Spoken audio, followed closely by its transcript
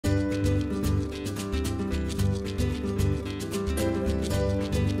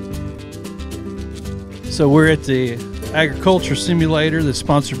So we're at the Agriculture Simulator that's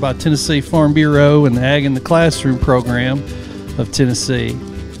sponsored by Tennessee Farm Bureau and the Ag in the Classroom program of Tennessee.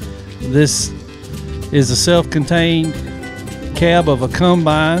 This is a self-contained cab of a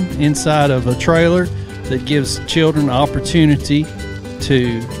combine inside of a trailer that gives children the opportunity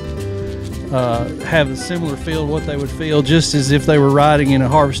to have a similar feel to what they would feel just as if they were riding in a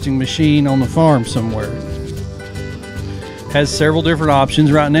harvesting machine on the farm somewhere. Has several different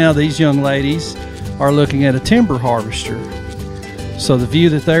options. Right now these young ladies are looking at a timber harvester. So the view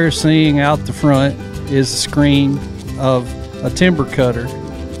that they're seeing out the front is the screen of a timber cutter.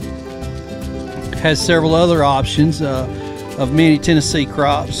 Has several other options of many Tennessee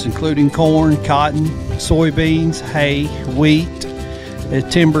crops, including corn, cotton, soybeans, hay, wheat,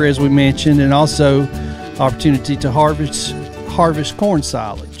 timber as we mentioned, and also opportunity to harvest corn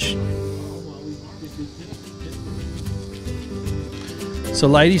silage. So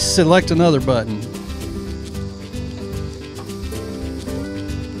ladies, select another button.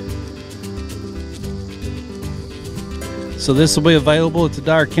 So this will be available at the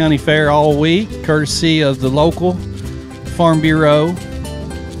Dyer County Fair all week, courtesy of the local Farm Bureau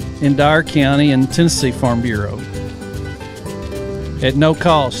in Dyer County and Tennessee Farm Bureau. At no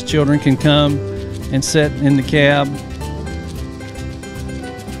cost, children can come and sit in the cab